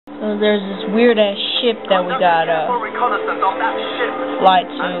So there's this weird ass ship that we gotta fly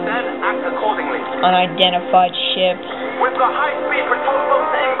to. Unidentified ship. We've got high-speed patrol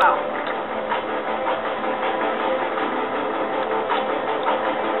boats inbound.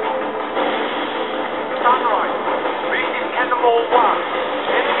 Sunrise. This is Cannonball 1.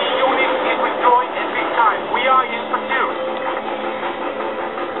 Enemy unit is withdrawing at this time. We are in pursuit.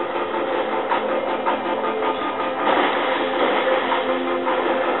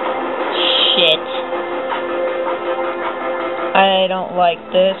 Shit. I don't like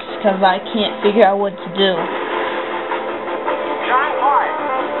this, because I can't figure out what to do. Shanghai,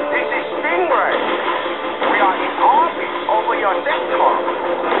 this is Stingray. We are in orbit over your sector.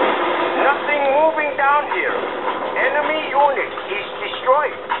 Nothing moving down here. Enemy unit is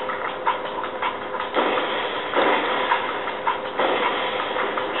destroyed.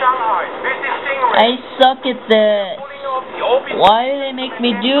 Shanghai, this is Stingray. I suck at this. Why do they make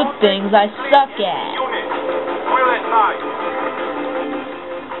me do things I suck at? Unit will advise.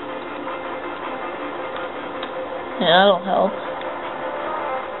 Yeah, that'll help.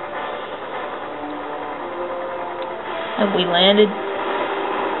 Have we landed?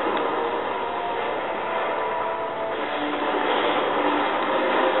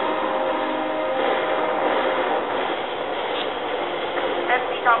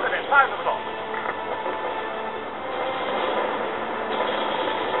 Enemy target at 5 o'clock.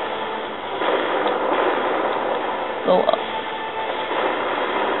 Go up.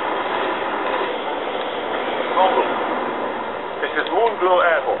 Mobile. This is Moonglow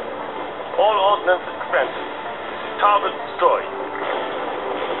Airport. All ordnance suspended. Target destroyed.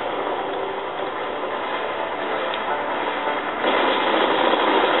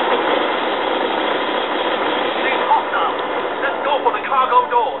 These hostile. Let's go for the cargo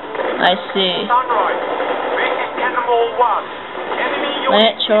doors. I see. Sunrise. This is Cannonball 1. Enemy unit.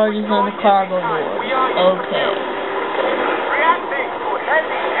 Plant charges on the cargo door. Okay. Reacting to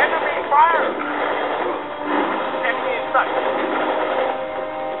heavy enemy fire. Enemy in sight.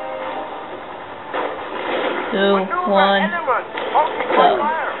 2, 1, Enemy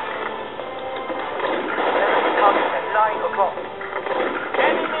target at 9 o'clock.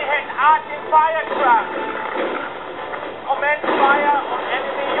 Enemy has arching fire craft. Commence fire on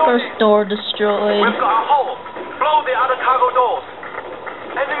enemy unit. First door destroyed. We've got a hole. Blow the other cargo doors.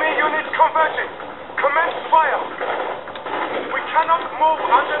 Enemy unit converging. Commence fire. We cannot move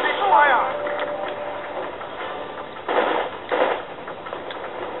under this fire.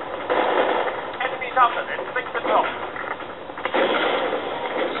 Enemy target at 6 o'clock.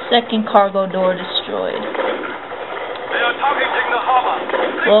 Second cargo door destroyed. They are targeting the harbor.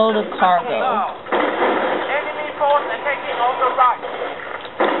 Blow the cargo. Enemy force attacking on the right.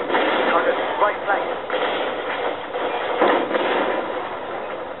 Target right flank.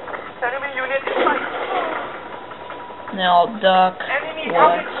 Enemy unit in sight. Now I'll duck. Enemy What?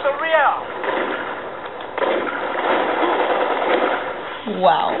 target to the rear.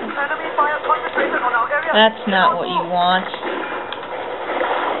 Wow. Enemy fire concentrated on our area. That's not what you want.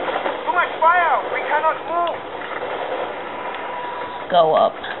 Too much fire. We cannot move. Go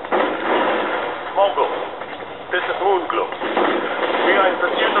up. Mogul, this is Moonglow. We are in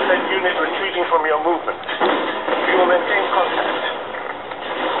pursuit of that unit retreating from your movement. We will maintain contact.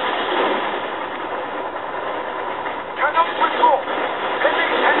 Cannot withdraw. Heavy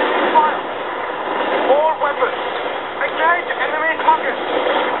enemy fire. All weapons. Engage enemy target.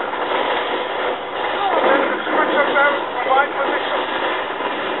 Let the stretcher barrels provide position.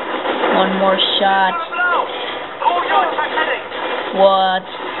 One more shot. Hold your attack heading. What?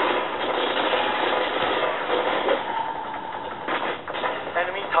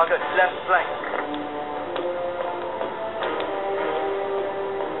 Enemy target left flank.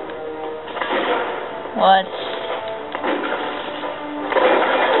 What?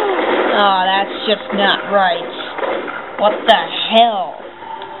 Oh, that's just not right. What the hell?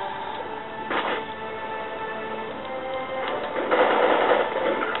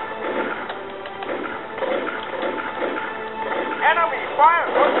 Enemy fire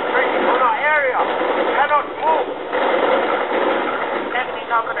concentrating on our area. Cannot move. Enemy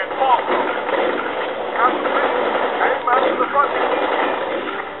target at 4. Aim to the front.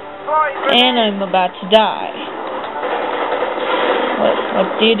 And I'm about to die. What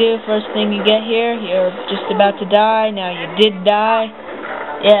do you do first thing you get here? You're just about to die. Now you did die.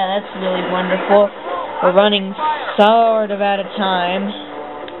 Yeah, that's really wonderful. We're running sort of out of time.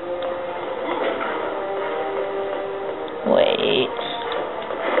 Wait.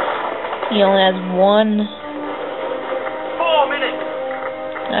 He only has 1. 4 minutes.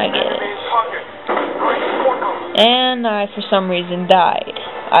 I get it. And I, for some reason, died.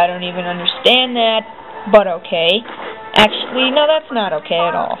 I don't even understand that, but okay. Actually, no, that's not okay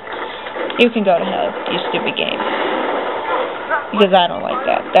at all. You can go to hell, you stupid game. Because I don't like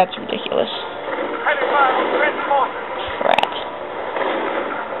that. That's ridiculous. Crap.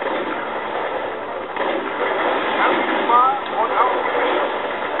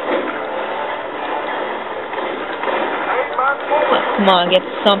 Come on, get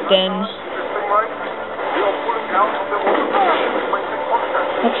something.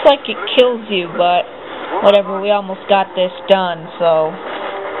 Looks like it kills you, but whatever, we almost got this done, so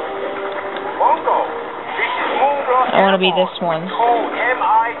I want to be this one.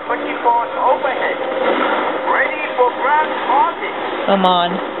 Come on.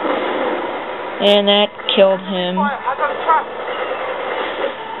 And that killed him.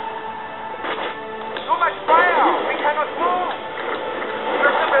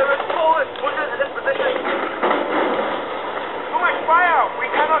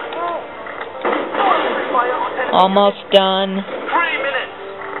 Almost done. 3 minutes.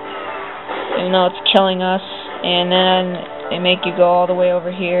 Even though it's killing us, and then they make you go all the way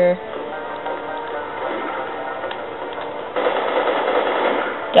over here.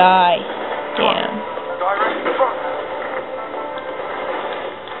 Die. Damn.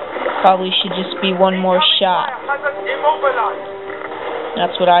 Probably should just be one more shot.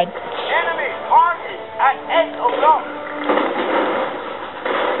 That's what I'd... Enemy party at 8 o'clock.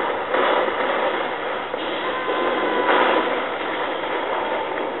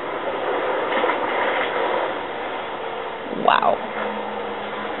 Wow.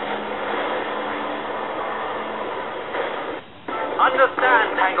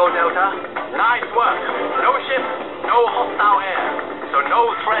 Understand, Tango Delta. Nice work. No ship, no hostile air. So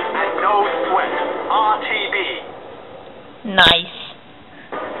no threat and no sweat. RTB. Nice.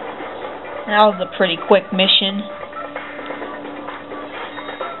 That was a pretty quick mission.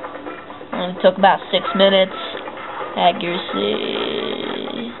 Only took about 6 minutes. Accuracy.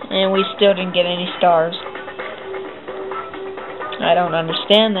 And we still didn't get any stars. I don't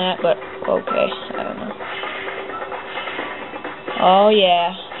understand that, but okay. I don't know. Oh yeah.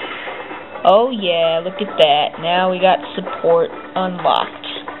 Oh yeah, look at that. Now we got support unlocked.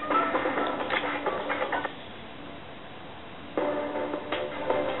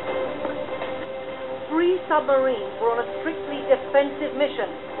 Three submarines were on a strictly defensive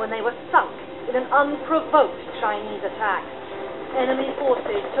mission when they were sunk in an unprovoked Chinese attack. Enemy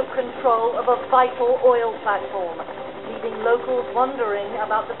forces took control of a vital oil platform, leaving locals wondering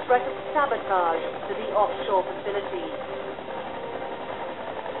about the threat of sabotage to the offshore facility.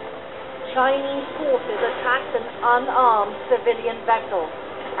 Chinese forces attacked an unarmed civilian vessel,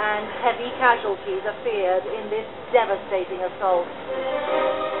 and heavy casualties are feared in this devastating assault.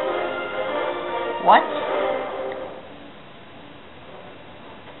 What?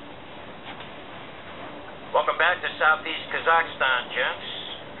 Welcome back to Southeast Kazakhstan, gents.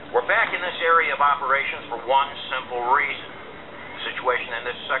 We're back in this area of operations for one simple reason. The situation in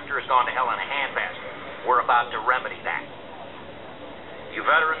this sector has gone to hell in a handbasket. We're about to remedy that. You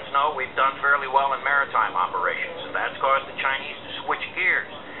veterans know we've done fairly well in maritime operations, and that's caused the Chinese to switch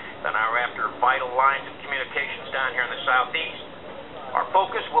gears. They're now after vital lines of communications down here in the southeast. Our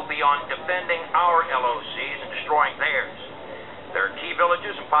focus will be on defending our LOCs and destroying theirs. There are key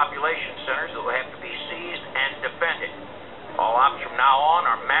villages and population centers that will have to be seized and defended. All ops from now on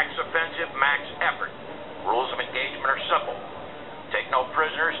are max offensive, max effort. Rules of engagement are simple. Take no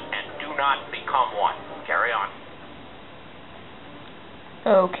prisoners and do not become one. Carry on.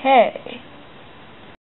 Okay.